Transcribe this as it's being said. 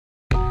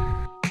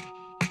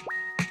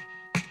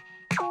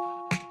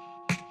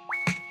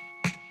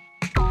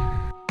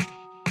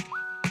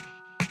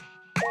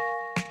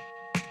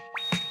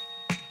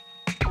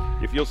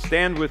If you'll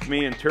stand with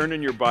me and turn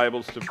in your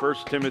Bibles to 1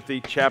 Timothy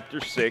chapter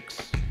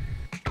 6,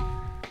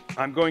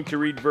 I'm going to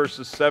read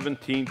verses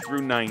 17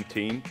 through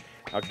 19.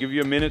 I'll give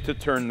you a minute to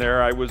turn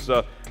there. I was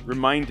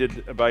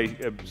reminded by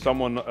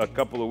someone a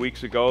couple of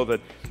weeks ago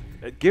that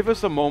give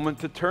us a moment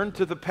to turn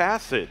to the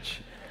passage.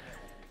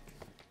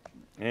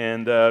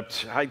 And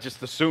I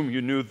just assumed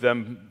you knew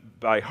them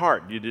by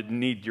heart. You didn't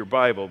need your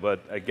Bible,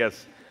 but I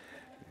guess,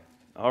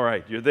 all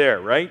right, you're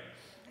there, right?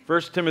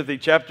 1 Timothy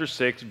chapter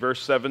 6,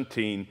 verse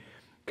 17.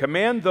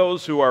 Command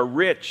those who are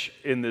rich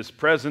in this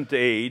present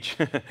age.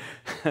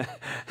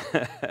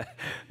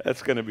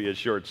 That's going to be a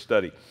short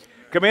study.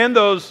 Command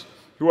those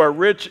who are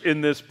rich in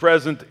this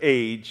present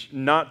age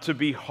not to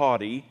be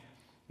haughty,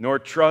 nor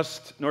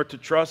to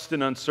trust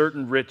in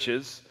uncertain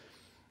riches,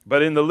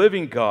 but in the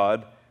living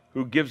God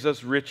who gives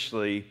us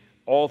richly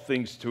all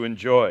things to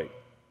enjoy.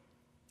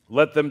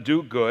 Let them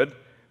do good,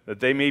 that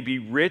they may be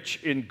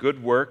rich in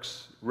good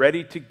works,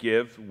 ready to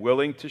give,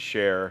 willing to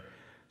share,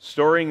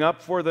 storing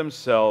up for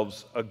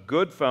themselves a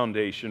good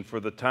foundation for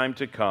the time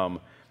to come,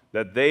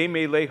 that they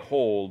may lay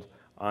hold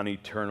on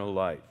eternal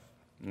life.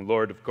 And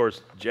Lord, of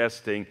course,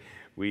 jesting,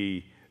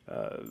 we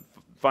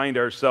find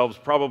ourselves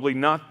probably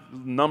not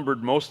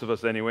numbered, most of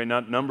us anyway,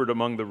 not numbered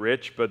among the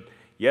rich, but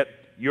yet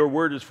your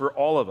word is for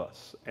all of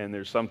us, and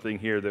there's something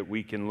here that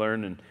we can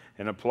learn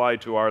and apply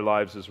to our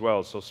lives as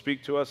well. So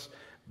speak to us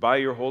by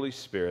your Holy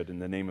Spirit. In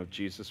the name of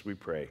Jesus we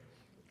pray.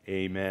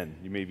 Amen.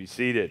 You may be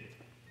seated.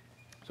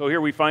 So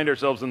here we find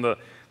ourselves in the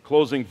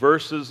closing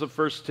verses of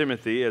 1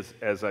 Timothy,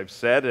 as I've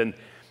said, and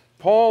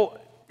Paul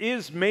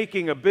is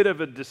making a bit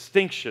of a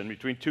distinction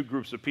between two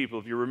groups of people.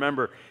 If you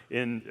remember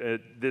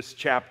in this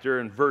chapter,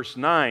 in verse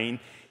 9,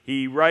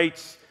 he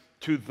writes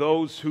to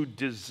those who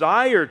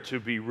desire to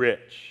be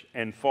rich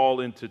and fall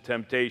into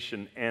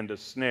temptation and a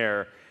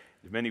snare,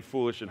 many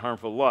foolish and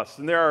harmful lusts.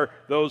 And there are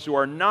those who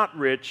are not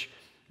rich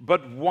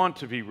but want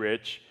to be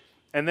rich.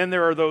 And then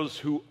there are those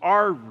who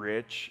are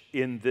rich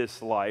in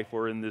this life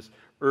or in this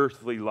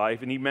earthly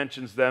life. And he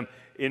mentions them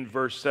in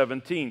verse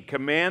 17.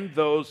 Command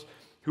those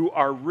who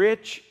are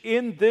rich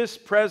in this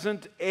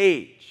present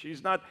age.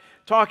 He's not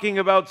talking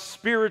about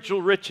spiritual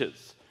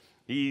riches.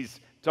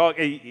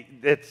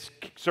 That's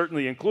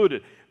certainly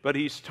included, but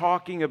he's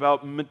talking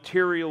about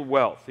material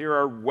wealth. Here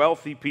are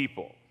wealthy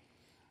people.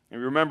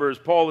 And remember, as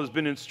Paul has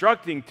been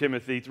instructing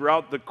Timothy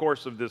throughout the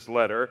course of this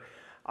letter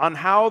on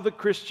how the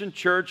Christian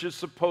church is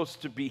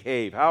supposed to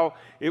behave, how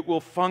it will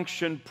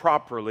function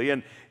properly.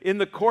 And in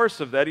the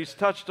course of that, he's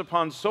touched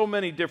upon so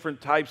many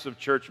different types of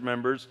church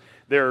members,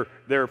 their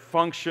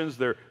functions,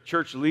 their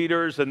church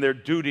leaders, and their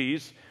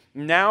duties.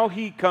 Now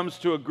he comes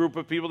to a group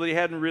of people that he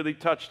hadn't really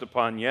touched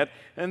upon yet,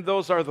 and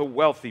those are the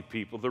wealthy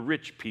people, the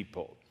rich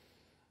people.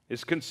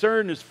 His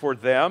concern is for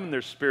them and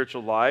their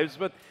spiritual lives,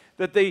 but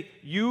that they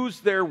use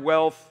their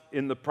wealth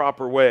in the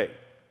proper way.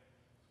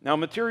 Now,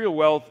 material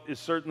wealth is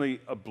certainly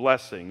a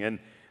blessing, and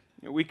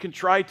we can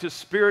try to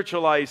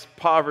spiritualize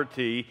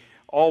poverty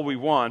all we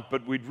want,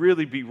 but we'd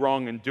really be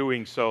wrong in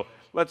doing so.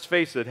 Let's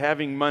face it,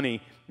 having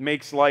money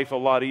makes life a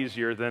lot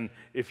easier than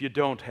if you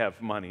don't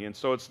have money, and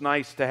so it's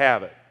nice to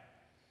have it.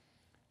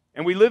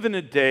 And we live in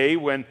a day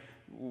when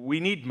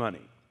we need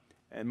money,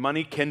 and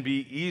money can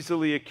be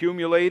easily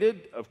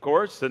accumulated, of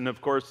course, and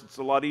of course it's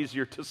a lot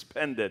easier to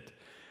spend it.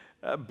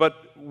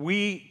 But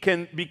we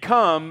can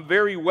become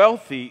very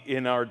wealthy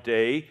in our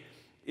day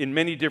in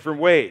many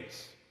different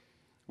ways.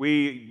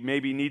 We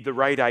maybe need the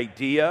right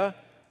idea.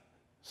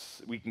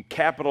 We can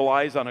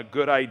capitalize on a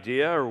good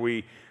idea, or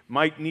we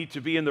might need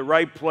to be in the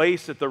right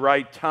place at the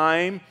right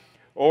time,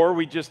 or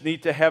we just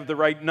need to have the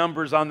right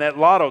numbers on that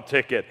lotto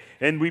ticket,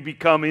 and we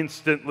become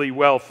instantly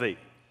wealthy.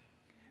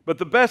 But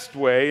the best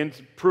way, and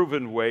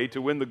proven way,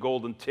 to win the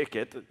golden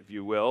ticket, if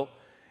you will,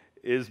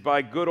 is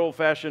by good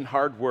old-fashioned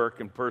hard work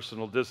and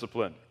personal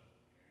discipline.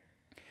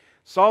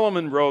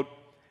 Solomon wrote,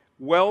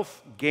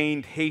 "Wealth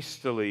gained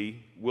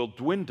hastily will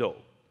dwindle,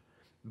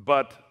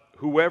 but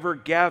whoever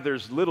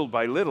gathers little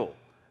by little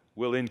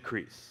will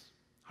increase."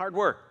 Hard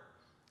work,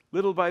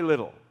 little by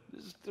little.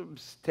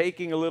 Just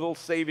taking a little,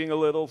 saving a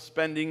little,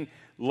 spending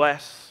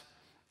less.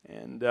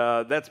 And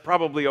that's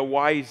probably a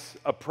wise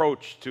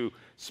approach to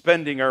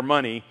spending our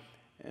money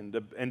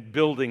and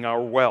building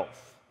our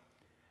wealth.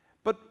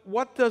 But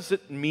what does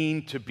it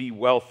mean to be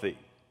wealthy?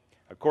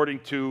 According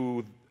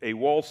to a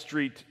Wall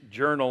Street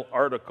Journal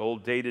article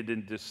dated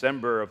in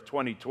December of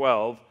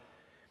 2012, it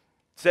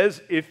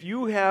says if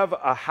you have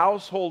a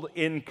household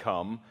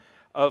income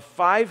of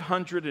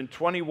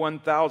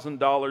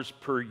 $521,000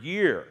 per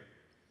year,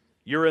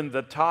 you're in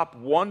the top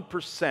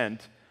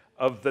 1%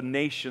 of the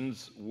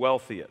nation's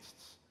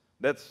wealthiest.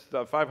 That's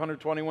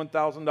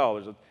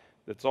 $521,000.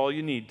 That's all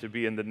you need to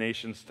be in the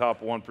nation's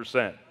top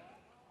 1%.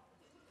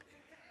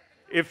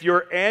 If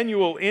your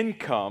annual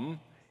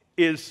income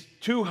is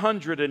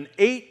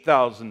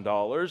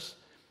 $208,000,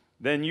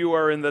 then you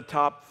are in the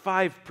top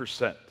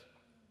 5%.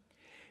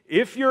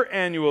 If your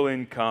annual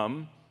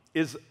income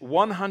is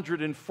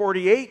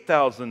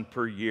 $148,000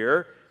 per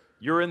year,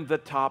 you're in the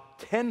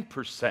top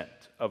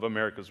 10% of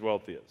America's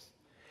wealthiest.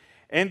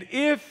 And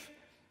if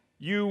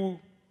you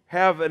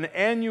have an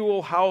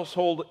annual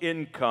household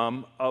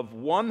income of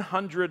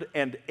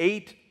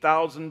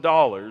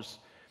 $108,000,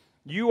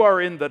 you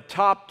are in the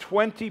top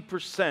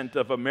 20%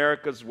 of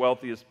America's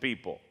wealthiest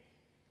people.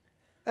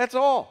 That's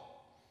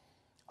all.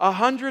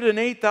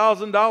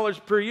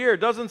 $108,000 per year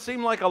doesn't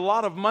seem like a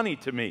lot of money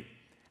to me.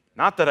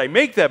 Not that I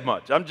make that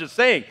much. I'm just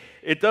saying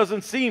it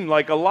doesn't seem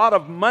like a lot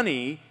of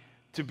money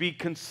to be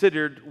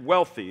considered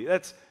wealthy.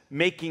 That's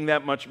making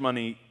that much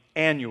money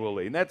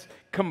annually. And that's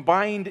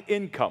combined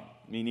income,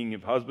 meaning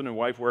if husband and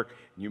wife work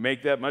and you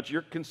make that much,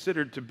 you're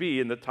considered to be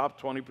in the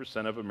top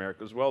 20% of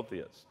America's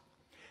wealthiest.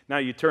 Now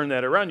you turn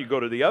that around, you go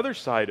to the other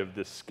side of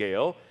this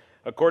scale.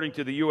 According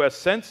to the U.S.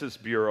 Census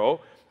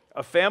Bureau,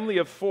 a family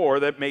of four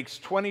that makes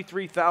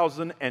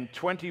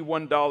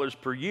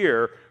 $23,021 per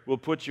year will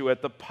put you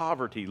at the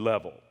poverty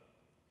level.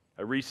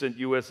 A recent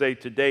USA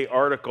Today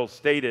article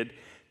stated,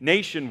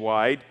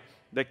 nationwide,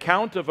 the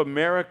count of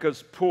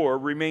America's poor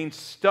remains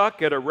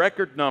stuck at a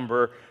record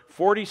number,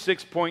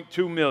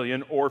 46.2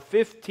 million, or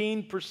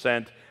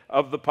 15%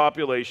 of the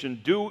population,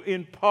 due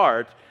in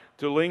part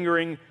to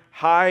lingering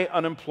high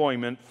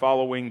unemployment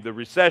following the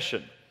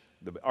recession.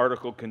 The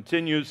article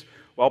continues,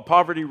 while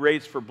poverty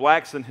rates for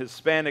blacks and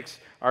Hispanics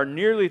are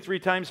nearly 3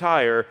 times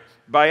higher,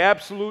 by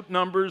absolute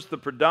numbers, the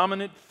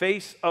predominant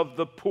face of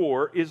the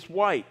poor is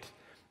white.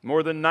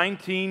 More than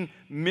 19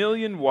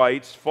 million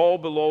whites fall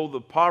below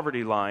the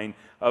poverty line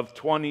of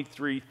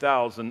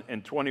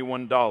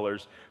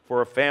 $23,021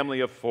 for a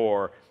family of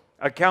four,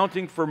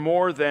 accounting for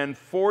more than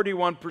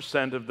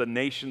 41% of the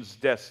nation's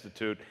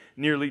destitute,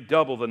 nearly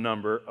double the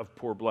number of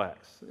poor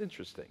blacks.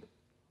 Interesting.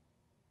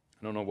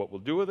 I don't know what we'll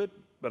do with it,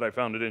 but I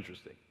found it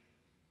interesting.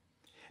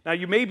 Now,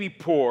 you may be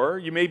poor,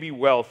 you may be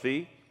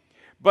wealthy,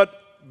 but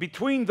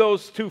between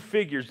those two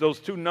figures, those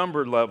two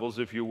number levels,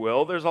 if you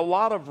will, there's a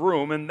lot of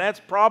room, and that's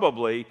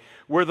probably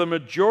where the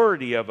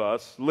majority of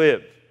us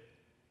live.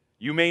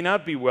 You may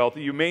not be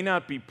wealthy, you may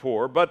not be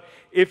poor, but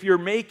if you're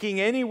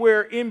making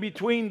anywhere in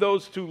between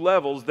those two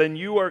levels, then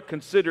you are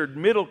considered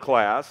middle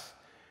class.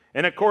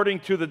 And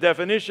according to the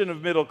definition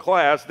of middle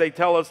class, they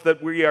tell us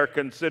that we are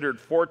considered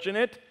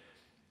fortunate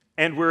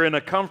and we're in a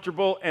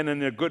comfortable and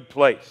in a good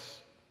place.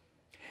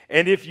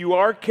 And if you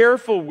are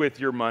careful with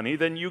your money,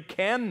 then you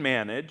can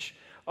manage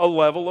a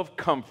level of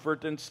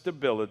comfort and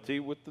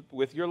stability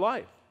with your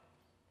life.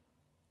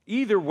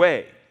 Either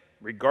way,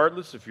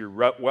 regardless if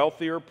you're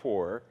wealthy or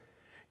poor,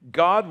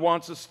 God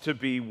wants us to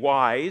be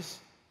wise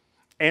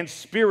and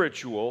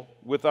spiritual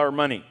with our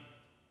money.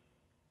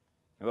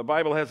 Now, the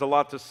Bible has a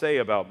lot to say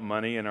about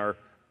money and our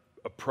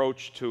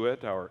approach to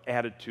it, our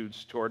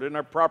attitudes toward it, and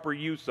our proper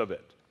use of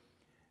it.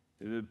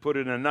 To put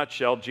it in a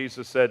nutshell,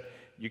 Jesus said,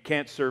 you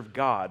can't serve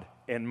God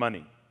and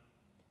money.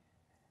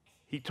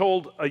 He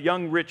told a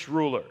young rich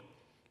ruler,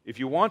 if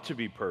you want to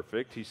be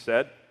perfect, he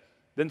said,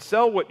 then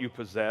sell what you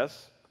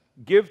possess,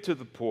 give to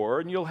the poor,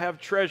 and you'll have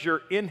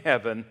treasure in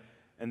heaven,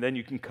 and then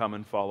you can come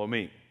and follow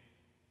me.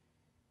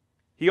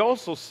 He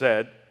also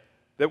said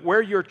that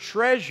where your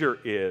treasure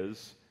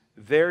is,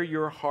 there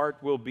your heart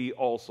will be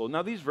also.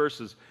 Now, these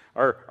verses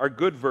are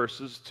good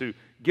verses to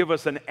give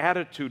us an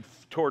attitude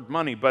toward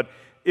money, but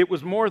it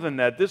was more than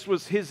that. This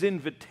was his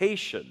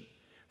invitation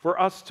for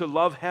us to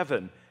love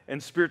heaven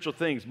and spiritual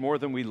things more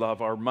than we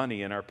love our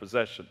money and our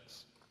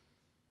possessions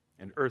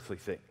and earthly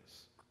things.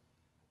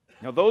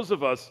 Now, those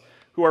of us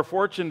who are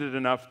fortunate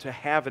enough to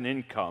have an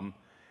income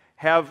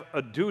have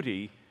a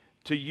duty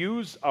to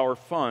use our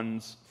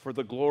funds for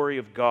the glory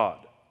of God.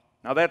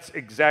 Now, that's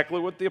exactly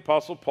what the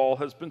Apostle Paul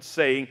has been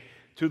saying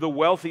to the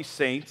wealthy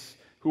saints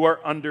who are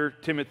under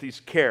Timothy's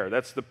care.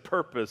 That's the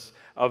purpose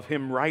of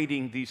him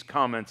writing these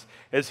comments,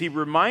 as he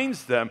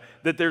reminds them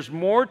that there's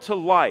more to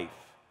life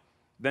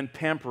than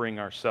pampering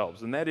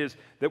ourselves, and that is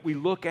that we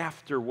look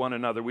after one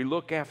another, we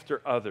look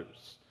after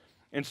others.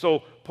 And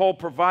so Paul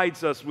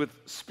provides us with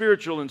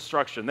spiritual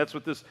instruction. That's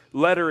what this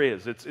letter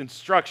is. It's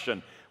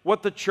instruction.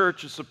 What the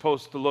church is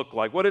supposed to look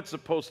like, what it's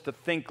supposed to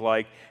think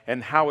like,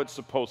 and how it's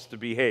supposed to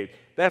behave.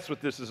 That's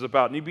what this is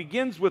about. And he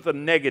begins with a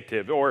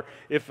negative, or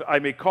if I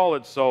may call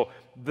it so,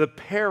 the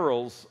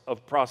perils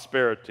of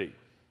prosperity.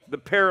 The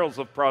perils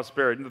of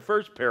prosperity. And the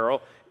first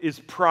peril is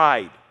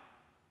pride.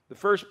 The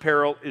first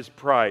peril is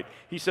pride.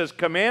 He says,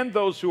 command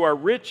those who are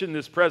rich in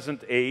this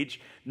present age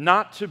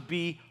not to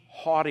be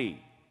haughty,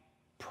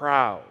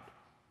 proud.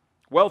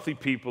 Wealthy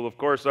people, of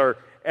course, are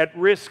at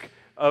risk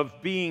of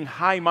being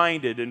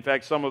high-minded. In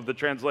fact, some of the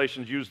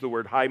translations use the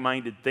word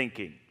high-minded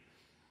thinking.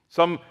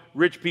 Some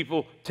rich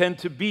people tend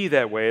to be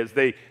that way as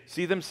they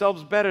see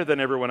themselves better than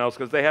everyone else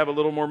because they have a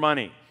little more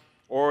money.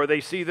 Or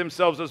they see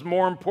themselves as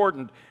more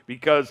important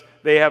because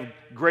they have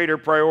greater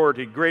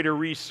priority, greater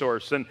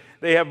resource, and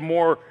they have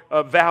more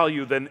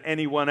value than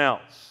anyone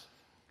else.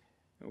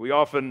 We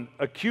often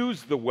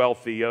accuse the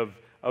wealthy of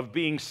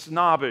being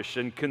snobbish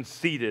and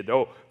conceited.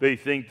 Oh, they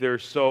think they're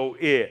so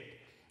it.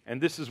 And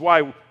this is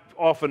why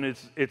often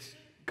it's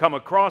come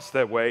across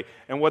that way.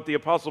 And what the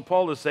Apostle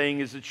Paul is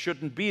saying is it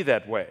shouldn't be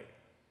that way.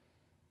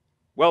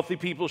 Wealthy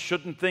people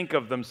shouldn't think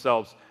of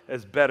themselves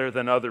as better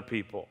than other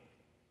people.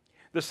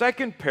 The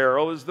second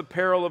peril is the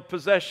peril of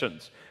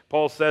possessions.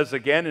 Paul says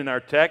again in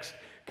our text,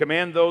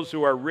 command those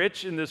who are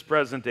rich in this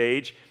present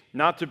age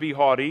not to be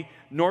haughty,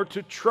 nor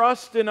to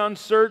trust in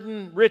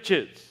uncertain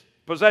riches,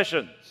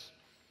 possessions.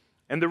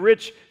 And the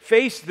rich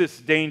face this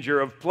danger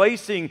of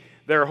placing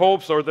their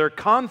hopes or their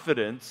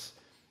confidence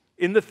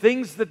in the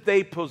things that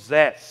they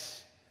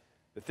possess,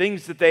 the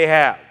things that they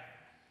have.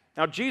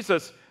 Now,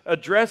 Jesus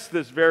addressed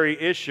this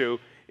very issue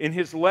in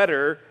his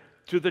letter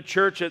to the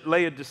church at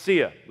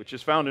Laodicea, which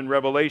is found in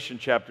Revelation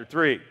chapter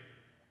 3.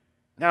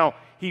 Now,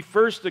 he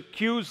first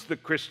accused the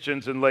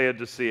Christians in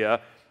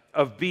Laodicea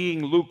of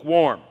being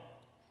lukewarm.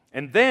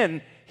 And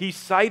then he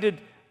cited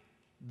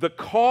the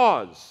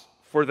cause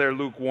for their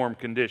lukewarm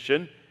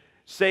condition,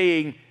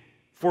 saying,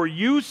 for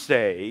you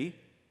say,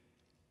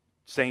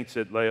 saints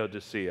at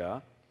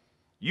Laodicea,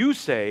 you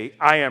say,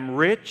 I am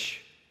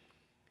rich,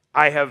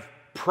 I have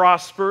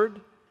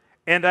prospered,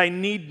 and I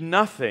need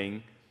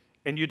nothing,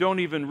 and you don't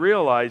even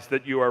realize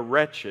that you are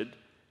wretched,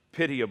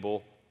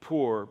 pitiable,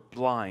 poor,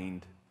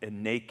 blind,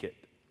 and naked.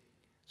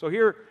 So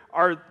here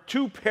are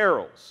two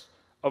perils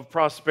of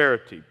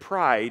prosperity,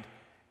 pride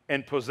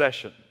and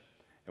possession.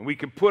 And we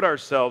can put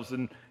ourselves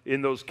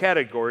in those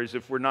categories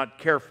if we're not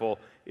careful,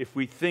 if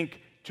we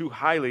think too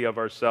highly of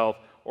ourselves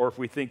or if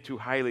we think too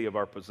highly of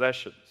our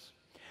possessions.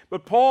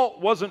 But Paul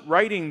wasn't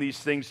writing these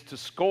things to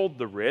scold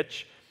the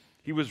rich.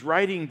 He was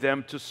writing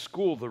them to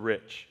school the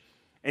rich.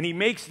 And he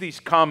makes these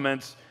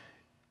comments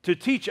to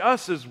teach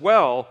us as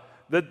well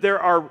that there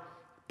are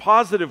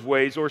positive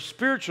ways or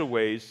spiritual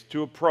ways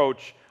to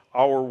approach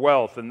our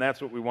wealth, and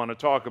that's what we want to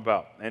talk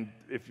about. And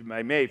if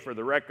I may, for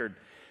the record,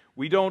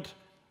 we don't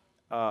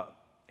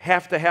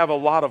have to have a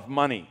lot of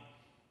money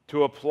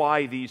to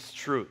apply these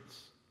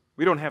truths.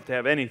 We don't have to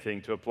have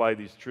anything to apply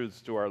these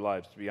truths to our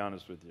lives, to be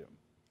honest with you.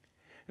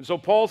 And so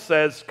Paul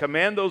says,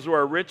 command those who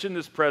are rich in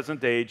this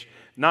present age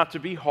not to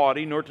be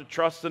haughty, nor to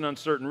trust in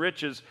uncertain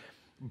riches,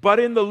 but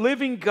in the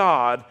living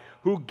God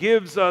who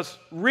gives us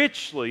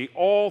richly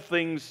all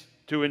things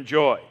to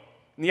enjoy.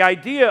 And the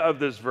idea of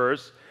this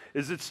verse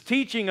is it's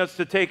teaching us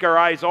to take our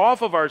eyes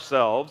off of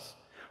ourselves,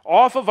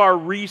 off of our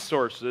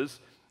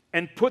resources,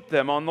 and put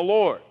them on the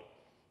Lord.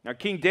 Now,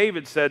 King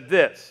David said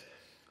this,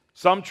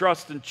 some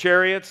trust in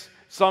chariots,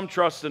 some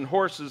trust in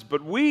horses,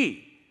 but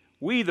we,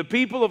 the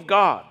people of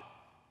God,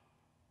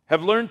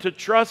 have learned to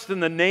trust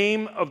in the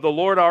name of the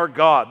Lord our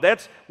God.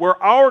 That's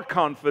where our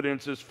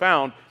confidence is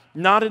found,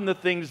 not in the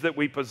things that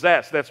we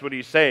possess. That's what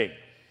he's saying.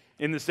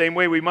 In the same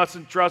way, we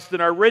mustn't trust in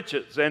our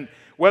riches. And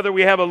whether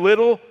we have a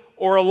little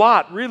or a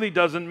lot really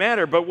doesn't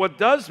matter. But what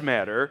does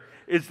matter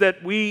is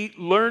that we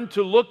learn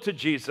to look to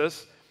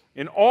Jesus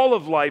in all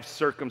of life's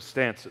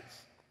circumstances.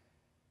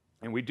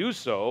 And we do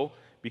so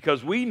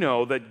because we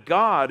know that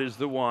God is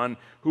the one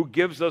who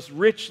gives us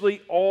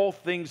richly all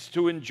things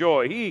to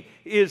enjoy. He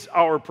is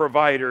our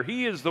provider.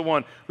 He is the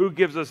one who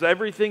gives us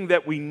everything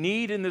that we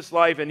need in this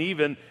life, and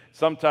even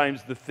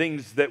sometimes the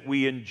things that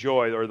we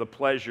enjoy or the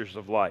pleasures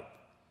of life.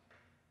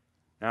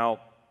 Now,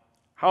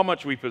 how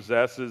much we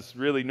possess is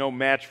really no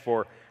match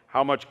for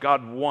how much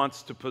God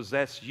wants to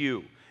possess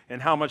you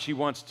and how much He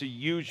wants to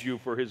use you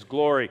for His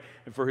glory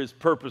and for His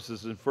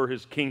purposes and for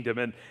His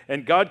kingdom.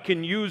 And God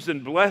can use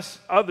and bless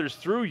others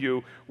through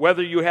you,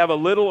 whether you have a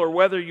little or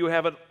whether you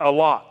have a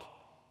lot.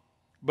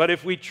 But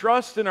if we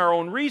trust in our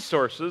own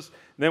resources,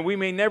 then we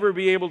may never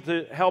be able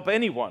to help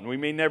anyone. We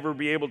may never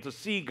be able to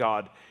see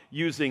God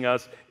using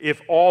us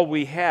if all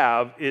we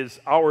have is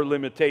our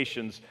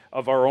limitations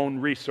of our own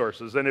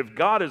resources. And if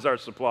God is our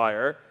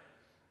supplier,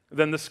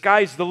 then the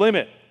sky's the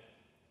limit.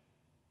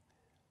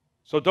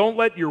 So don't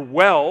let your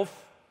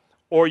wealth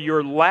or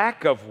your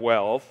lack of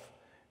wealth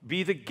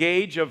be the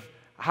gauge of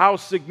how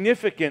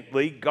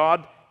significantly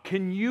God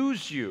can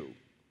use you.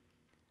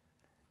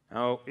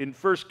 Now, in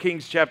 1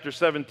 Kings chapter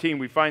 17,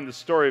 we find the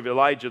story of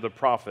Elijah the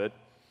prophet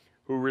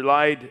who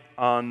relied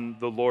on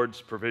the Lord's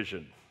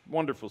provision.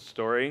 Wonderful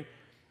story.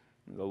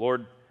 The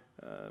Lord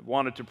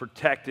wanted to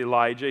protect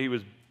Elijah. He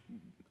was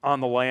on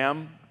the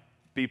lam.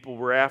 People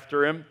were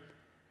after him.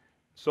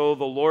 So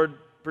the Lord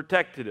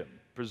protected him,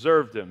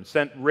 preserved him,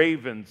 sent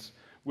ravens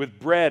with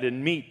bread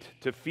and meat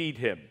to feed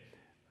him.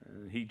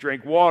 He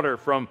drank water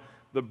from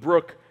the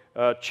brook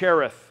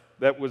Cherith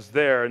that was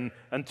there, and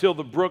until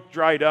the brook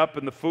dried up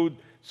and the food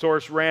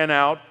source ran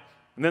out.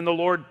 And then the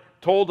Lord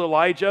told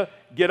Elijah,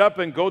 get up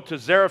and go to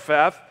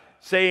Zarephath,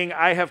 saying,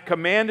 I have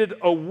commanded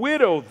a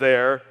widow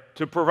there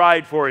to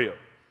provide for you.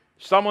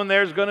 Someone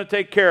there is going to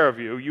take care of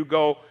you. You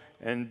go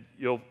and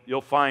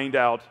you'll find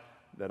out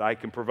that I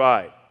can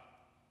provide.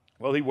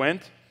 Well, he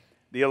went,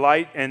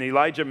 and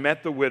Elijah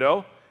met the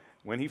widow.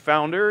 When he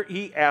found her,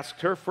 he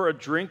asked her for a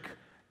drink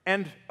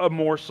and a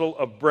morsel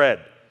of bread.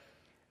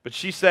 But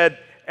she said,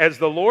 as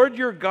the Lord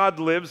your God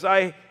lives,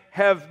 I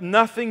have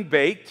nothing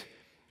baked,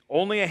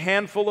 only a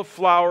handful of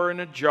flour in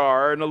a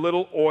jar and a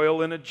little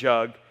oil in a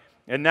jug.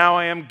 And now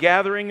I am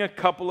gathering a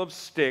couple of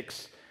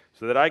sticks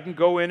so that I can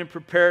go in and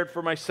prepare it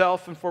for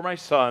myself and for my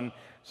son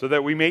so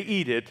that we may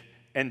eat it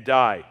and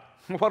die.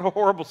 What a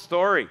horrible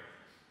story.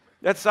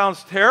 That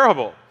sounds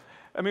terrible.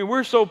 I mean,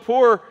 we're so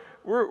poor,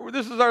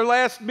 this is our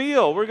last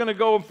meal. We're going to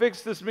go and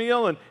fix this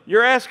meal, and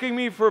you're asking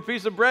me for a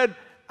piece of bread?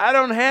 I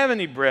don't have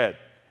any bread.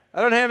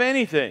 I don't have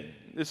anything.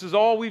 This is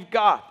all we've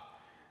got.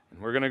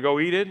 And we're going to go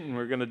eat it, and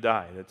we're going to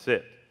die. That's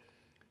it.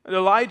 And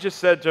Elijah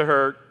said to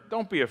her,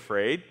 don't be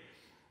afraid.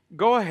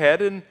 Go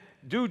ahead and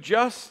do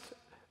just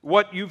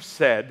what you've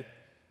said,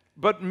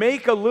 but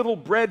make a little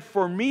bread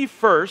for me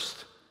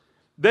first,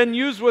 then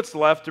use what's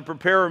left to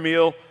prepare a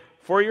meal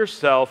for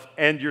yourself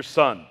and your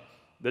son.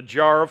 The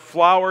jar of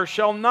flour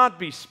shall not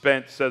be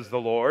spent, says the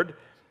Lord,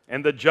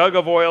 and the jug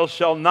of oil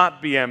shall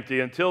not be empty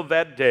until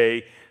that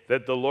day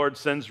that the Lord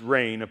sends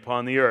rain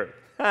upon the earth.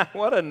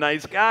 What a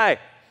nice guy.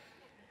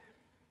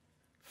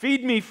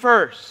 Feed me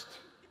first,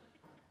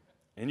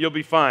 and you'll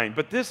be fine.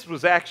 But this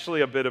was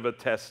actually a bit of a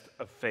test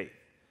of faith.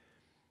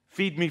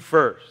 Feed me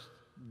first.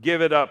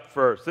 Give it up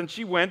first. And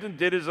she went and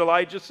did as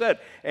Elijah said.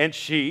 And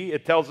she,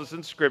 it tells us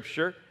in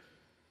Scripture,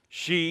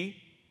 she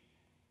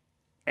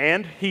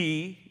and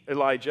he,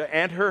 Elijah,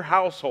 and her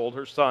household,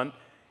 her son,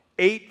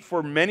 ate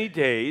for many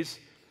days.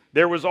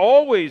 There was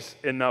always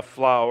enough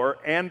flour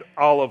and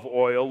olive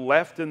oil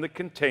left in the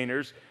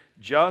containers,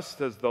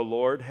 just as the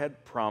Lord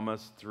had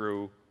promised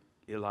through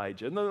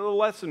Elijah. And the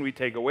lesson we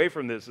take away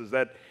from this is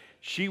that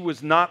she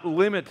was not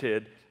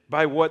limited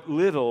by what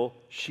little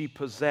she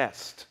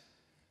possessed.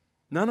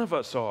 None of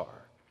us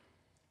are.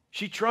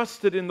 She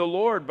trusted in the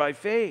Lord by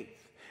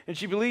faith, and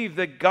she believed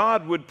that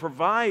God would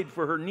provide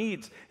for her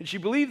needs. And she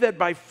believed that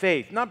by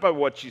faith, not by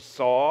what she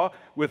saw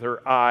with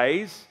her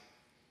eyes.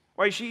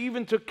 Why, she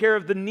even took care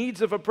of the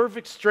needs of a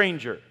perfect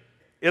stranger,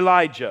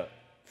 Elijah.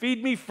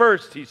 Feed me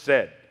first, he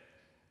said.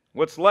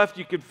 What's left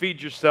you can feed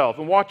yourself,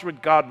 and watch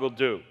what God will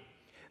do.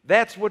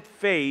 That's what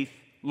faith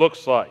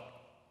looks like.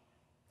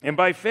 And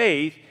by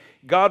faith,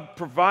 God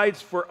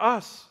provides for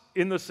us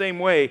in the same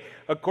way,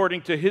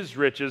 according to his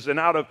riches and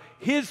out of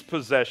his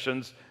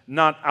possessions,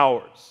 not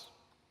ours.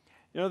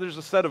 You know, there's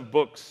a set of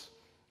books,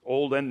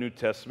 Old and New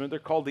Testament. They're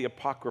called the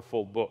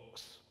apocryphal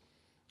books.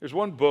 There's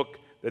one book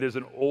that is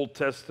an Old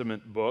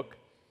Testament book.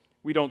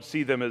 We don't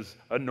see them as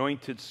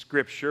anointed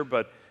scripture,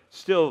 but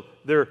still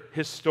they're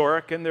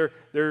historic and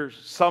there's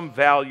some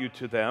value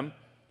to them.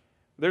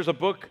 There's a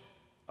book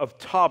of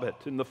Tobit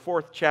in the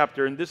 4th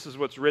chapter, and this is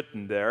what's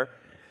written there.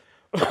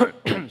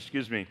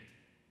 Excuse me.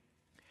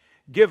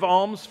 Give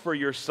alms for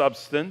your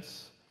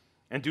substance,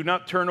 and do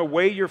not turn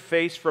away your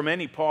face from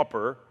any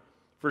pauper,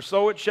 for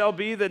so it shall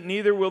be that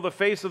neither will the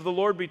face of the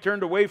Lord be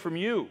turned away from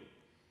you.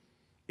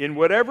 In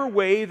whatever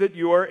way that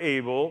you are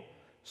able,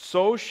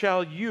 so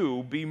shall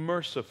you be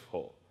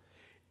merciful.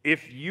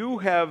 If you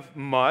have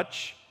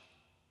much,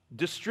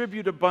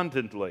 distribute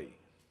abundantly.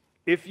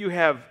 If you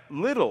have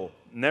little,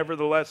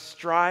 nevertheless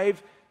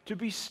strive to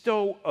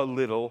bestow a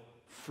little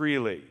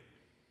freely.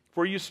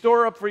 For you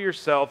store up for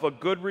yourself a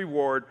good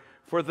reward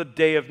for the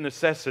day of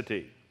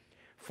necessity.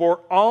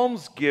 For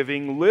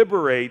almsgiving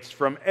liberates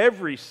from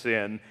every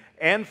sin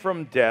and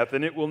from death,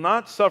 and it will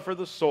not suffer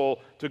the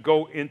soul to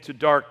go into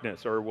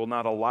darkness, or will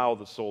not allow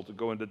the soul to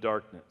go into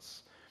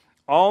darkness.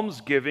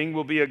 Almsgiving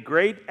will be a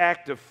great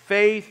act of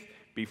faith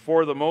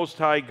before the Most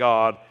High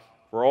God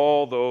for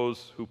all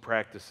those who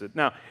practice it.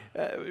 Now,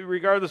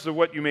 regardless of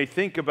what you may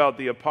think about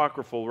the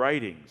apocryphal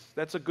writings,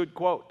 that's a good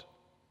quote.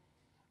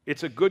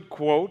 It's a good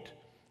quote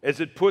as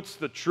it puts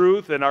the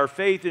truth and our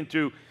faith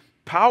into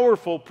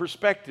powerful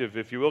perspective,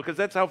 if you will, because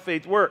that's how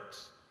faith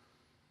works.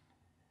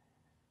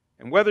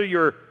 And whether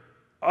you're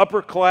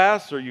upper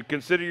class or you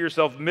consider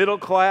yourself middle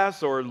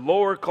class or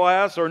lower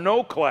class or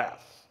no class,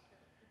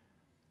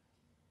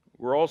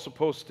 we're all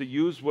supposed to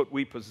use what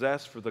we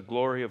possess for the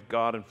glory of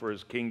God and for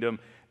his kingdom,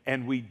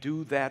 and we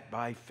do that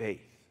by faith.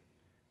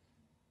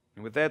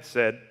 And with that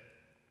said,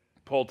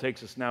 Paul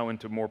takes us now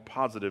into more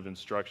positive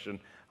instruction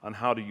on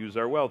how to use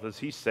our wealth. As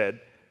he said,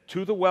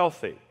 to the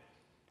wealthy,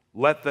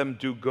 let them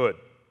do good.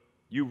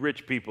 You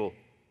rich people,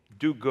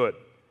 do good,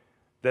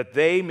 that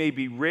they may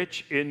be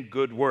rich in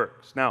good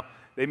works. Now,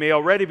 they may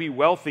already be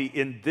wealthy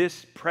in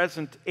this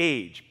present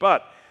age,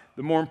 but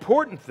the more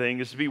important thing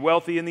is to be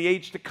wealthy in the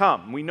age to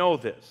come. We know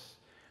this.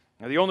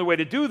 Now, the only way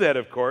to do that,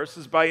 of course,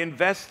 is by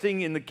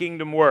investing in the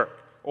kingdom work,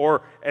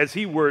 or as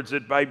he words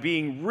it, by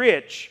being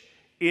rich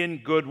in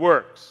good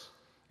works.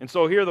 And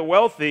so here the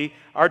wealthy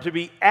are to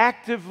be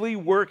actively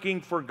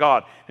working for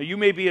God. Now, you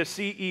may be a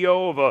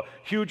CEO of a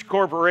huge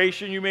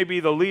corporation, you may be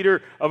the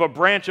leader of a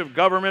branch of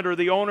government or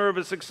the owner of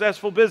a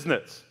successful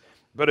business.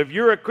 But if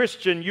you're a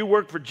Christian, you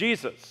work for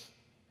Jesus.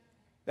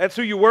 That's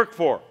who you work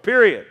for,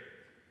 period.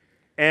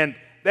 And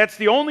that's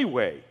the only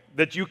way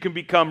that you can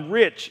become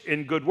rich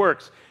in good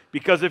works.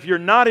 Because if you're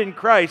not in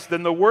Christ,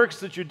 then the works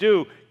that you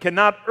do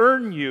cannot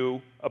earn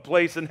you a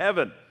place in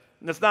heaven.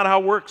 And that's not how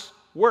works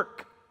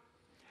work.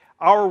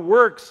 Our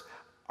works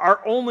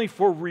are only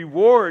for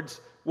rewards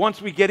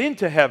once we get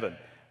into heaven.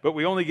 But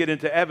we only get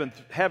into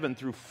heaven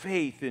through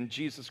faith in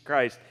Jesus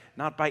Christ,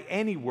 not by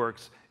any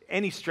works,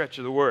 any stretch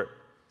of the word.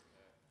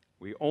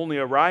 We only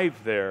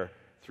arrive there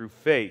through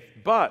faith.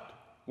 But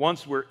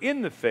once we're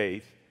in the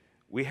faith,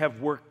 we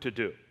have work to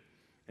do.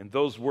 And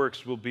those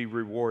works will be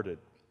rewarded.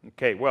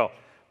 Okay, well,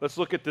 let's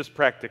look at this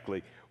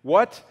practically.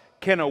 What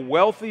can a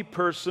wealthy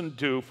person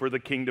do for the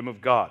kingdom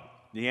of God?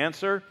 The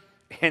answer,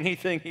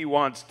 anything he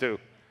wants to.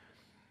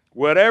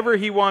 Whatever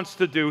he wants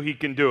to do, he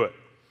can do it.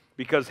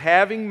 Because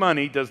having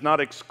money does not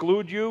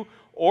exclude you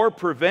or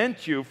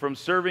prevent you from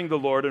serving the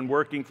Lord and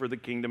working for the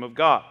kingdom of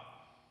God.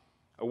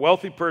 A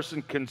wealthy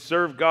person can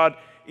serve God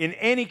in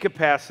any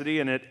capacity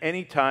and at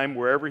any time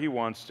wherever he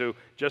wants to,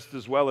 just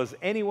as well as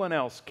anyone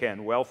else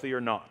can, wealthy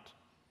or not.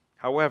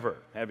 However,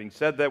 having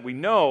said that, we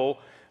know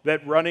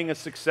that running a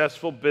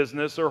successful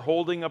business or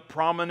holding a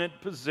prominent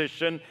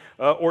position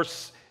or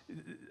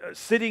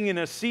sitting in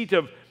a seat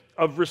of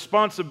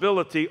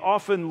responsibility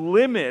often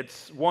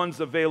limits one's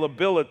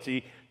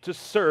availability to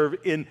serve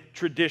in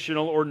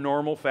traditional or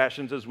normal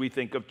fashions as we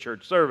think of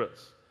church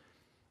service.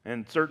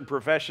 And certain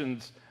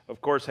professions,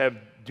 of course, have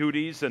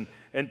duties and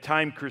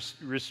time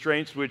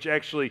restraints which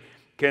actually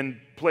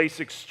can place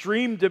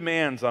extreme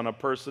demands on a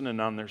person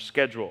and on their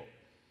schedule.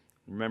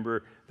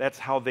 Remember, that's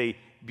how they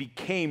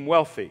became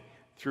wealthy,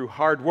 through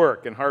hard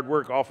work. And hard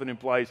work often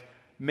implies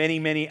many,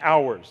 many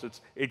hours.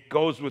 It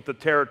goes with the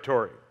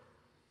territory.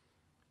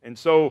 And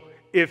so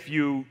if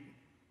you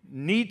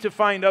need to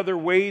find other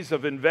ways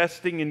of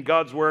investing in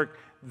God's work,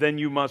 then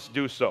you must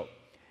do so.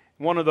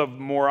 One of the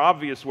more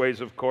obvious ways,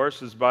 of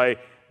course, is by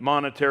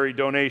monetary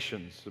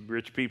donations.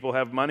 Rich people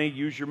have money.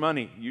 Use your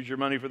money. Use your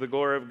money for the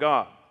glory of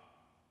God.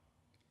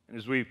 And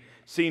as we've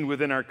seen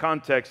within our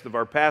context of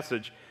our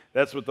passage,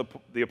 that's what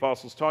the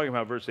apostle's talking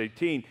about, verse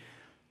 18.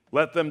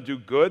 Let them do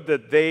good,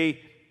 that they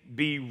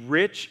be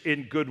rich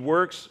in good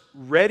works,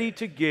 ready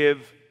to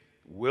give,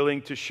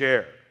 willing to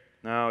share.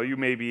 Now, you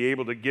may be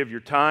able to give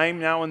your time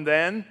now and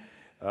then.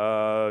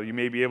 You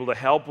may be able to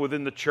help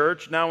within the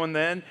church now and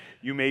then.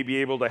 You may be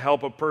able to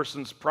help a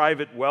person's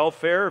private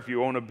welfare. If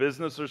you own a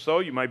business or so,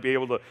 you might be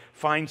able to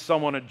find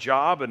someone a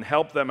job and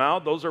help them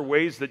out. Those are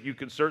ways that you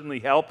can certainly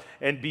help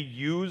and be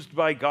used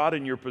by God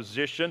in your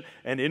position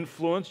and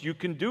influence. You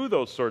can do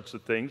those sorts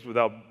of things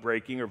without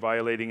breaking or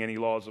violating any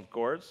laws, of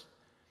course.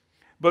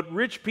 But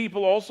rich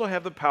people also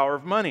have the power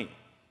of money.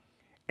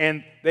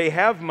 And they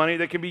have money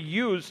that can be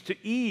used to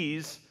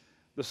ease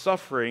the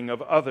suffering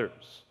of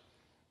others.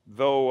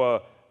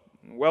 Though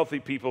wealthy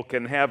people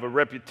can have a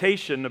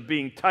reputation of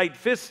being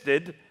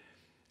tight-fisted,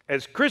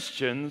 as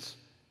Christians,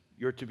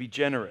 you're to be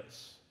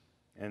generous.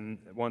 And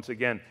once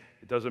again,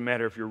 it doesn't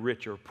matter if you're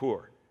rich or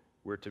poor.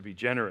 We're to be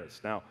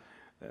generous. Now,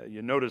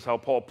 you notice how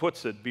Paul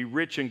puts it, be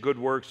rich in good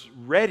works,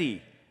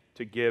 ready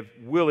to give,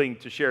 willing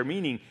to share,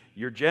 meaning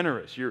you're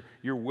generous.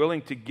 You're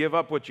willing to give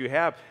up what you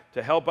have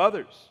to help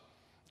others.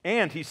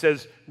 And he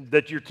says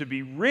that you're to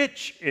be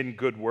rich in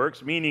good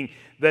works, meaning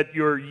that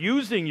you're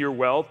using your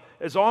wealth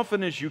as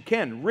often as you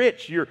can.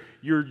 Rich, you're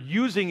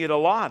using it a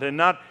lot and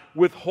not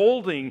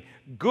withholding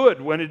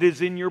good when it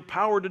is in your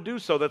power to do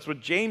so. That's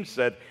what James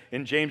said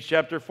in James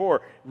chapter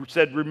 4. He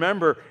said,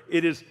 remember,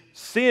 it is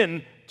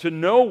sin to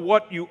know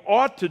what you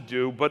ought to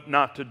do, but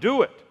not to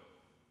do it.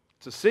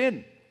 It's a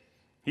sin.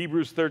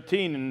 Hebrews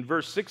 13 and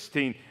verse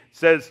 16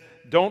 says,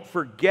 don't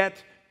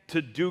forget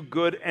to do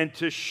good and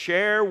to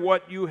share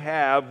what you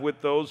have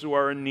with those who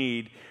are in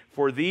need.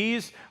 For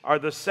these are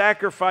the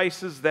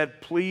sacrifices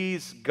that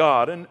please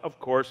God. And of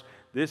course,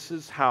 this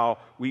is how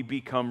we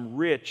become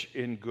rich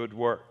in good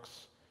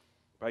works.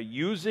 By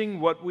using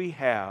what we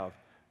have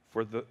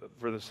for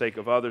the sake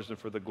of others and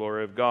for the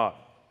glory of God.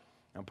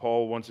 And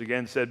Paul once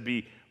again said,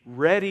 be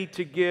ready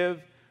to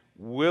give,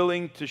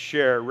 willing to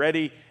share.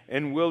 Ready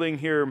and willing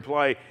here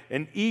imply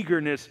an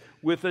eagerness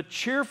with a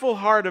cheerful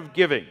heart of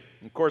giving.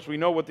 Of course, we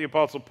know what the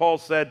Apostle Paul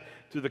said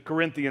to the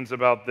Corinthians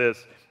about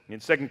this. In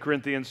 2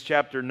 Corinthians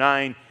chapter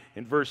 9,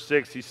 in verse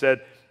 6, he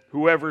said,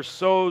 whoever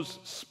sows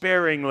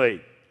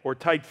sparingly or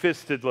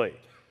tight-fistedly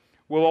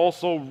will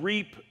also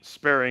reap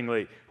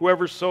sparingly.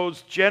 Whoever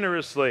sows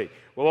generously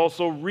will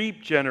also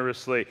reap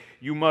generously.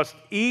 You must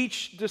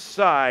each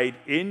decide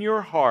in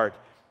your heart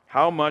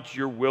how much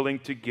you're willing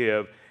to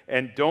give,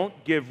 and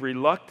don't give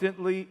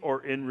reluctantly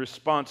or in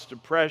response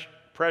to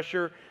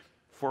pressure,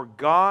 for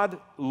God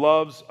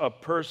loves a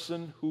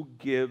person who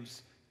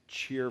gives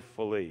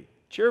cheerfully.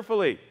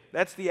 Cheerfully.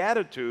 That's the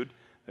attitude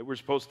that we're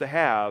supposed to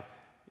have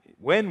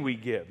when we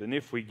give and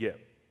if we give.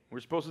 We're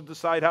supposed to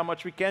decide how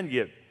much we can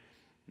give.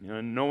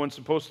 No one's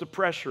supposed to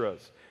pressure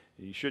us.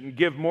 You shouldn't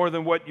give more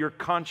than what your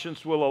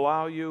conscience will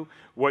allow you,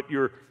 what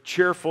your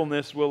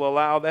cheerfulness will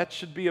allow. That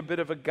should be a bit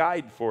of a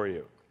guide for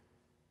you.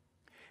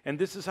 And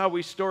this is how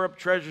we store up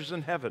treasures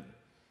in heaven.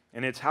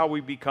 And it's how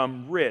we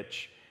become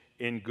rich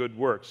in good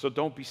works. So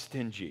don't be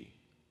stingy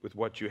with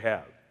what you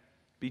have.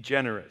 Be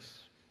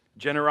generous.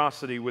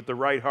 Generosity with the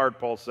right heart,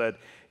 Paul said,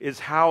 is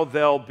how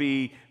they'll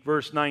be,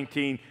 verse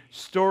 19,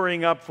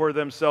 storing up for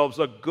themselves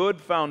a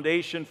good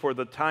foundation for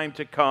the time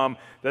to come,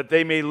 that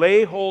they may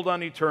lay hold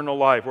on eternal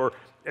life. Or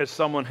as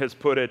someone has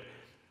put it,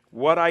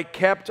 what I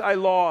kept, I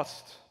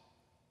lost.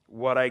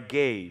 What I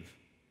gave,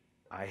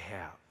 I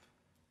have.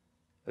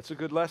 That's a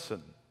good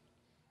lesson.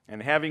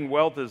 And having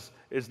wealth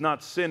is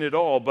not sin at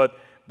all, but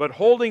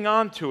holding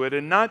on to it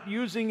and not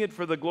using it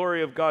for the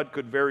glory of God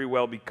could very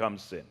well become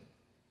sin.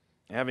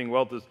 Having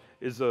wealth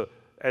as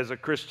a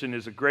Christian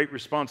is a great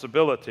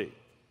responsibility.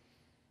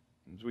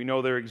 As we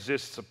know, there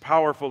exists a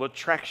powerful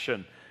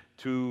attraction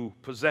to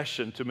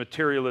possession, to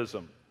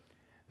materialism.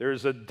 There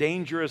is a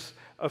dangerous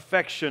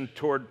affection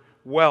toward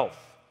wealth.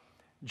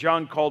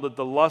 John called it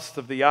the lust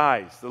of the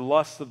eyes, the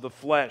lust of the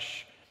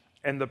flesh,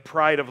 and the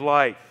pride of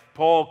life.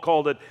 Paul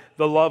called it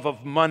the love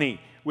of money,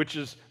 which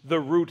is the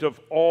root of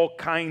all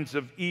kinds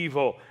of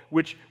evil,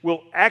 which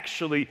will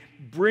actually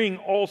bring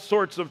all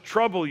sorts of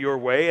trouble your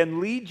way and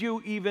lead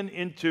you even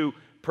into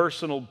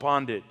personal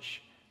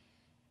bondage.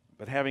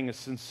 But having a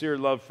sincere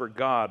love for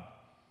God,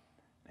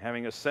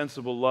 having a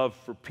sensible love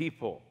for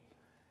people,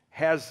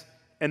 has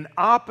an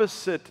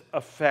opposite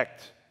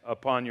effect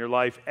upon your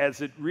life,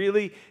 as it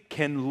really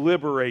can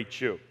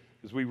liberate you.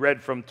 As we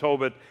read from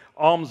Tobit,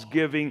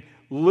 almsgiving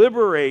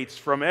liberates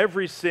from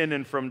every sin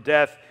and from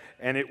death,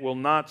 and it will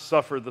not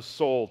suffer the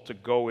soul to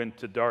go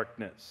into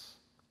darkness.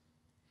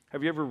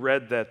 Have you ever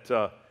read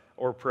that,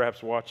 or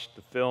perhaps watched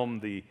the film,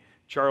 the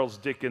Charles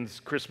Dickens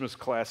Christmas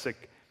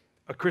classic,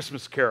 A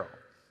Christmas Carol?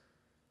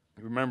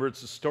 Remember,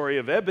 it's the story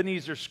of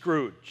Ebenezer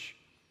Scrooge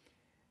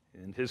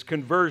and his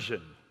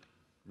conversion,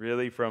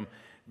 really, from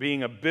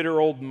being a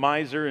bitter old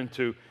miser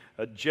into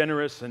a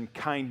generous and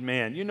kind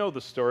man. You know the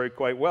story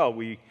quite well.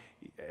 We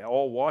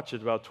all watch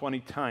it about 20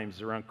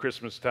 times around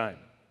Christmas time.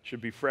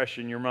 Should be fresh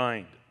in your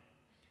mind.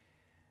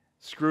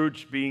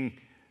 Scrooge being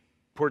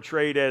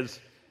portrayed as,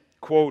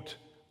 quote,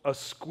 a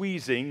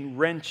squeezing,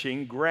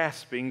 wrenching,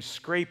 grasping,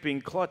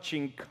 scraping,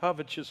 clutching,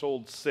 covetous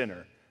old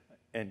sinner,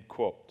 end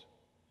quote.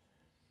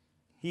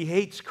 He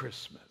hates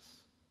Christmas,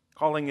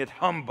 calling it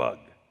humbug.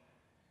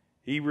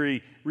 He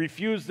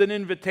refused an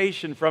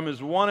invitation from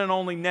his one and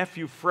only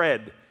nephew,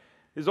 Fred,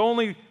 his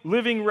only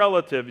living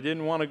relative. He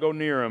didn't want to go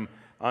near him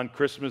on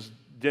Christmas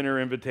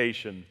dinner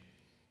invitation.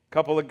 A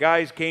couple of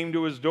guys came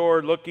to his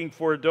door looking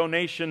for a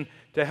donation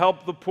to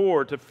help the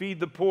poor, to feed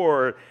the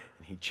poor.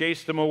 He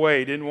chased them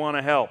away, didn't want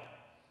to help,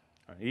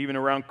 even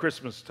around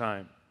Christmas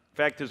time. In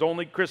fact, his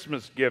only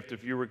Christmas gift,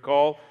 if you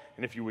recall,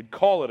 and if you would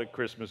call it a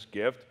Christmas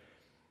gift,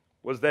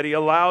 was that he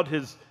allowed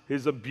his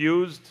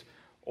abused,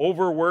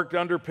 overworked,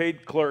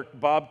 underpaid clerk,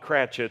 Bob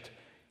Cratchit,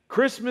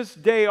 Christmas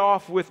Day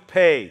off with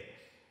pay,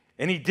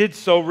 and he did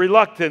so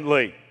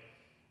reluctantly.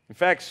 In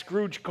fact,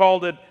 Scrooge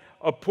called it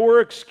a poor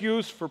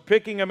excuse for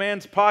picking a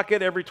man's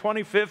pocket every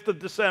 25th of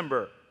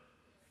December.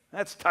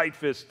 That's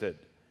tight-fisted.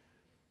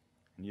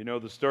 And you know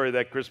the story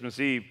that Christmas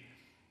Eve,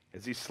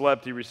 as he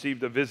slept, he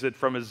received a visit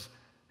from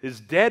his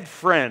dead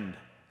friend,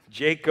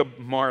 Jacob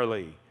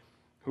Marley,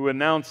 who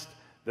announced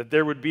that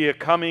there would be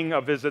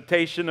a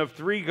visitation of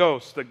three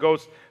ghosts, the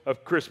ghost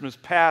of Christmas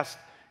past,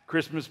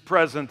 Christmas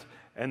present,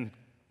 and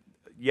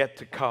yet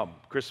to come.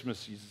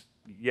 Christmas is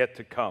yet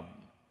to come.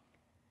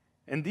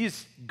 And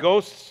these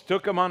ghosts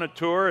took him on a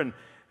tour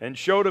and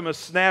showed him a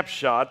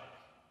snapshot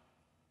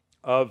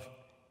of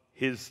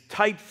his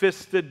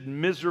tight-fisted,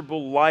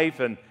 miserable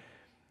life, and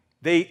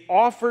they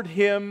offered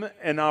him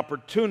an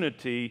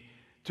opportunity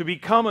to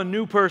become a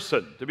new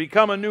person, to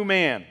become a new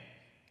man,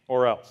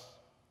 or else.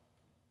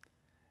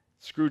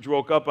 Scrooge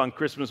woke up on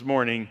Christmas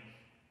morning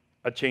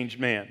a changed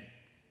man.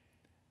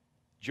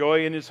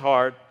 Joy in his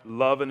heart,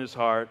 love in his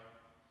heart.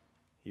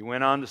 He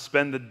went on to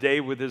spend the day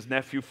with his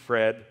nephew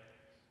Fred.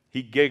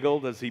 He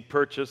giggled as he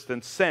purchased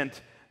and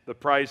sent the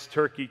prize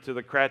turkey to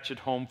the Cratchit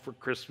home for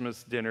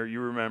Christmas dinner, you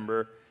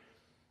remember.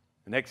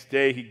 The next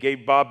day he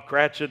gave Bob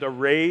Cratchit a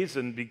raise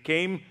and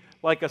became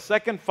like a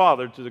second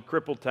father to the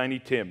crippled Tiny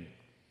Tim.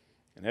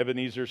 And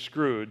Ebenezer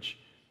Scrooge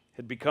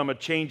had become a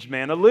changed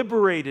man, a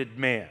liberated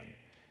man,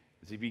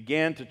 as he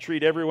began to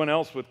treat everyone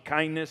else with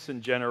kindness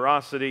and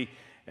generosity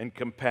and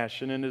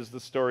compassion. And as the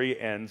story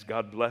ends,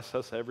 God bless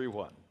us,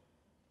 everyone.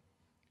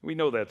 We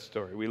know that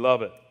story. We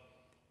love it.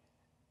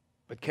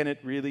 But can it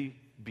really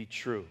be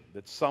true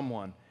that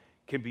someone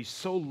can be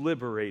so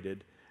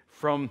liberated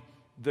from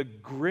the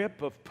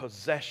grip of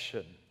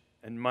possession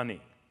and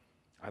money?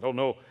 I don't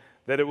know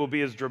that it will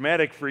be as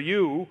dramatic for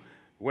you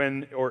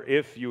when or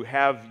if you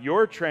have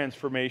your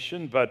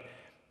transformation, but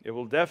it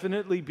will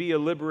definitely be a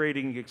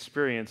liberating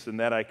experience, and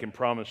that I can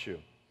promise you,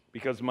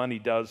 because money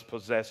does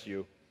possess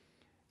you.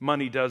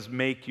 Money does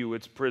make you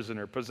its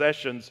prisoner.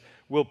 Possessions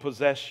will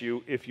possess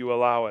you if you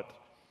allow it.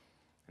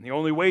 And the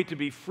only way to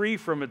be free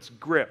from its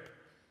grip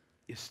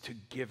is to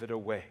give it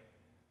away.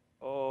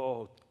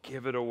 Oh,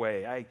 give it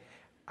away.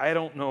 I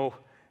don't know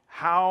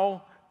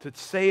how to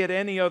say it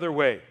any other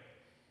way.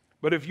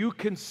 But if you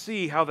can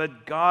see how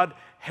that God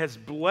has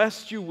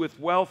blessed you with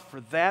wealth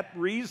for that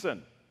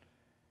reason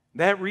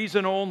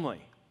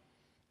only,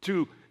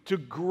 to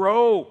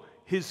grow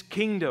His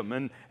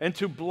kingdom and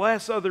to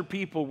bless other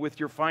people with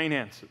your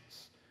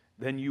finances,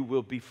 then you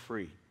will be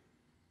free.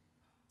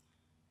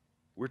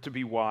 We're to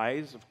be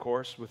wise, of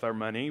course, with our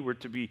money. We're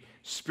to be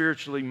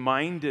spiritually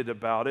minded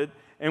about it,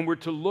 and we're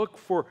to look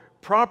for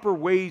proper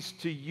ways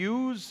to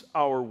use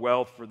our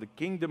wealth for the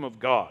kingdom of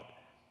God,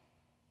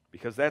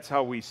 because that's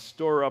how we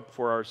store up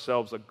for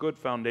ourselves a good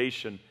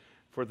foundation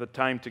for the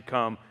time to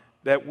come,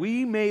 that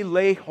we may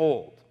lay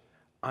hold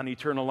on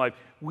eternal life.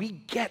 We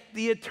get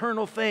the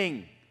eternal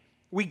thing.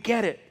 We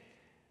get it.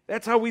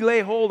 That's how we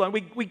lay hold on.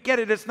 We get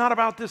it. It's not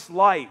about this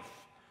life.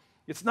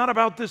 It's not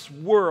about this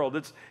world.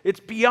 It's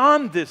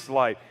beyond this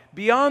life,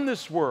 beyond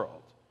this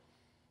world.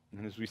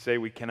 And as we say,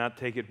 we cannot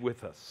take it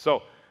with us.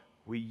 So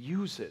we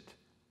use it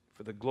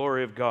for the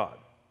glory of God.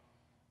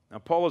 Now,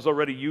 Paul has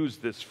already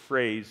used this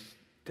phrase,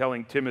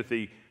 telling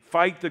Timothy,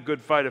 fight the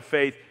good fight of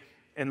faith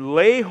and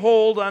lay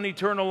hold on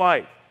eternal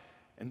life.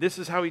 And this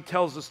is how he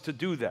tells us to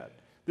do that.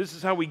 This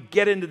is how we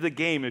get into the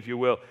game, if you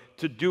will,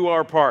 to do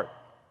our part.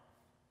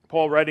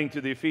 Paul, writing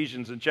to the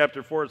Ephesians in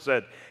chapter 4,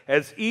 said,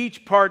 as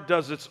each part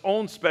does its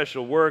own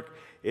special work,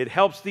 it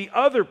helps the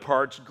other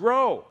parts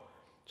grow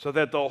so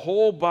that the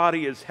whole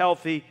body is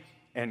healthy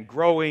and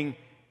growing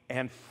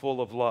and full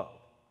of love.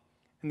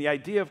 And the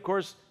idea, of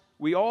course,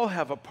 we all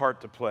have a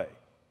part to play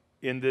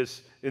in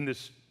this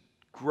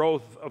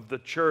growth of the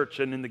church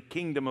and in the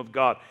kingdom of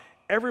God.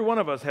 Every one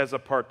of us has a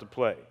part to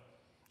play.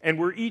 And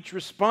we're each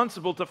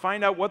responsible to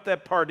find out what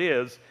that part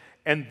is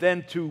and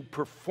then to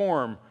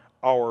perform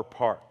our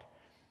part.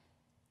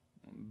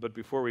 But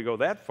before we go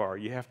that far,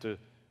 you have to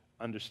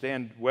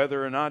understand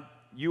whether or not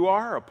you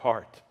are a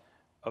part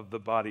of the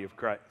body of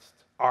Christ.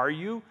 Are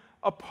you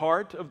a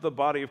part of the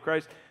body of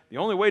Christ? The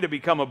only way to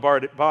become a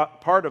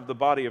part of the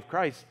body of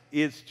Christ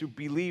is to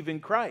believe in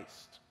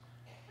Christ.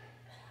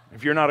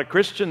 If you're not a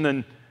Christian,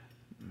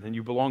 then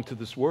you belong to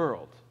this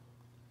world.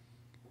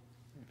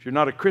 If you're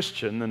not a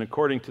Christian, then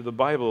according to the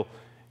Bible,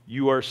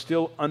 you are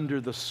still under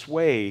the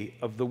sway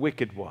of the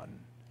wicked one.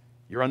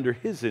 You're under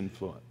his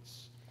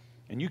influence.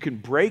 And you can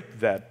break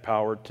that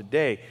power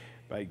today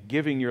by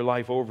giving your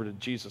life over to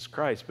Jesus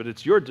Christ. But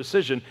it's your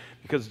decision,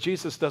 because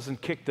Jesus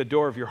doesn't kick the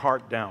door of your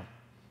heart down.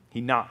 He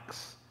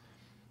knocks.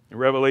 In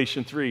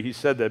Revelation 3, he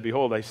said that,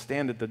 behold, I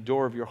stand at the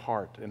door of your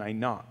heart and I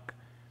knock.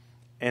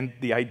 And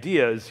the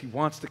idea is he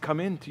wants to come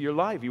into your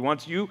life. He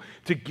wants you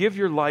to give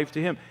your life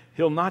to him.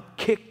 He'll not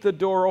kick the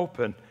door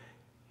open.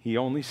 He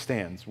only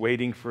stands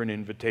waiting for an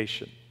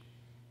invitation.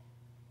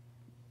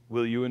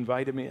 Will you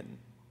invite him in?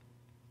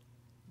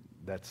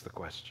 That's the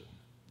question.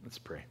 Let's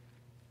pray.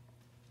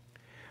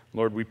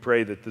 Lord, we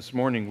pray that this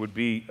morning would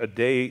be a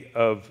day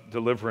of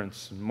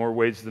deliverance in more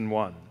ways than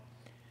one.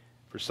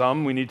 For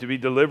some, we need to be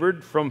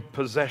delivered from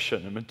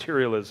possession and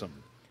materialism.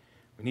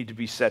 We need to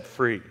be set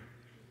free.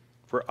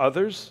 For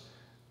others,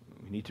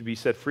 we need to be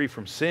set free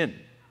from sin,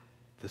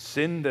 the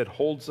sin that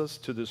holds us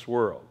to this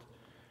world.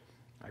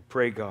 I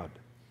pray, God,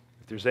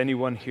 if there's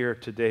anyone here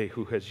today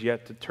who has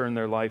yet to turn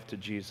their life to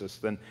Jesus,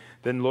 then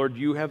Lord,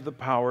 you have the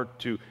power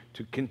to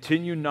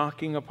continue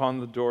knocking upon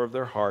the door of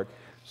their heart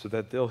so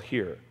that they'll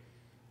hear.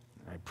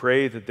 I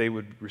pray that they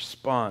would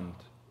respond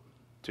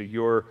to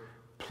your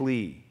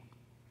plea,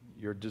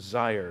 your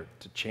desire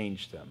to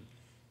change them.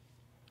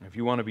 If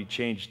you want to be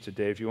changed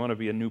today, if you want to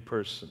be a new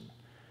person,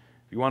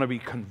 if you want to be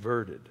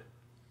converted,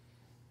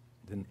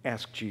 then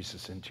ask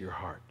Jesus into your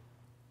heart.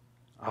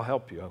 I'll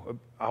help you.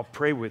 I'll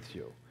pray with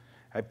you.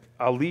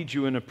 I'll lead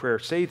you in a prayer.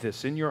 Say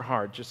this in your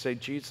heart. Just say,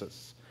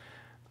 Jesus,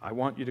 I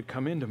want you to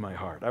come into my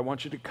heart. I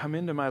want you to come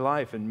into my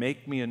life and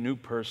make me a new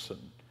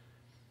person.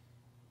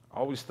 I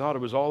always thought it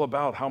was all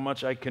about how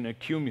much I can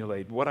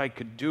accumulate, what I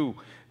could do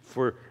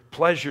for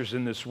pleasures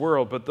in this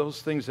world, but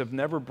those things have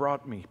never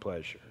brought me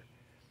pleasure.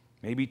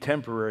 Maybe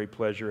temporary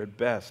pleasure at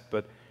best,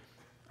 but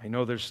I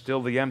know there's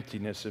still the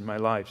emptiness in my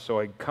life. So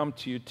I come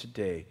to you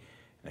today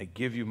and I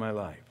give you my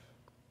life.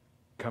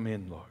 Come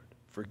in, Lord.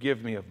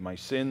 Forgive me of my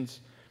sins.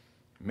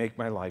 Make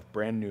my life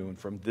brand new. And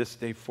from this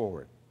day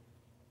forward,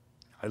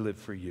 I live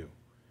for you.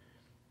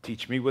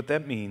 Teach me what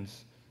that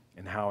means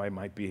and how I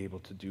might be able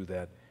to do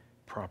that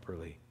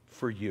properly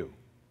for you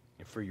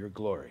and for your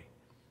glory.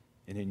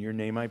 And in your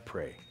name I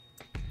pray.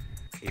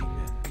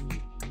 Amen.